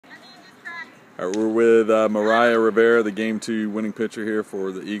All right, we're with Mariah Rivera, the Game 2 winning pitcher here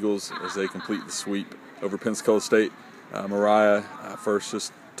for the Eagles as they complete the sweep over Pensacola State. Mariah, first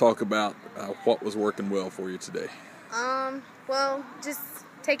just talk about what was working well for you today. Well, just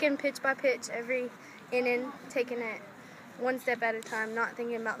taking pitch by pitch every inning, taking it one step at a time, not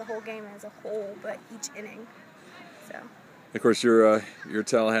thinking about the whole game as a whole, but each inning. So. Of course, you're a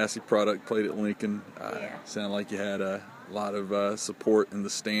Tallahassee product, played at Lincoln. Yeah. Sounded like you had a lot of support in the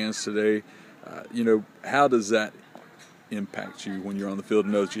stands today. How does that impact you when you're on the field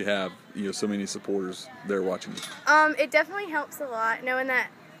and know that you have so many supporters there watching you? It definitely helps a lot knowing that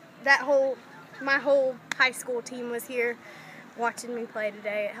my whole high school team was here watching me play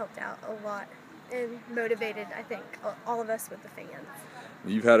today. It helped out a lot and motivated, I think, all of us with the fans.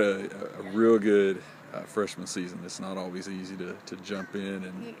 You've had a real good freshman season. It's not always easy to jump in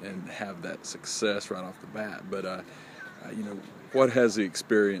and have that success right off the bat. But, what has the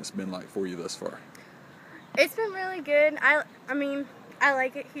experience been like for you thus far? It's been really good. I mean, I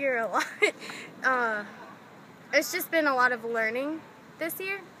like it here a lot. It's just been a lot of learning this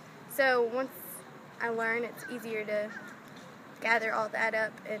year. So once I learn, it's easier to gather all that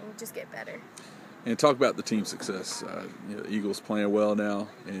up and just get better. And talk about the team success. Eagles playing well now,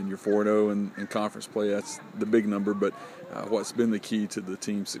 and you're 4-0 in conference play. That's the big number. But what's been the key to the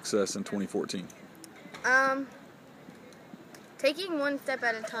team's success in 2014? Taking one step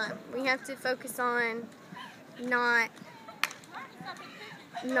at a time. We have to focus on not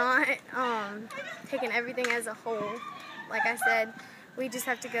taking everything as a whole. Like I said, we just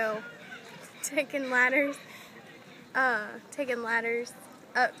have to go taking ladders up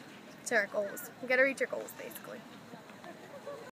to our goals. We got to reach our goals, basically.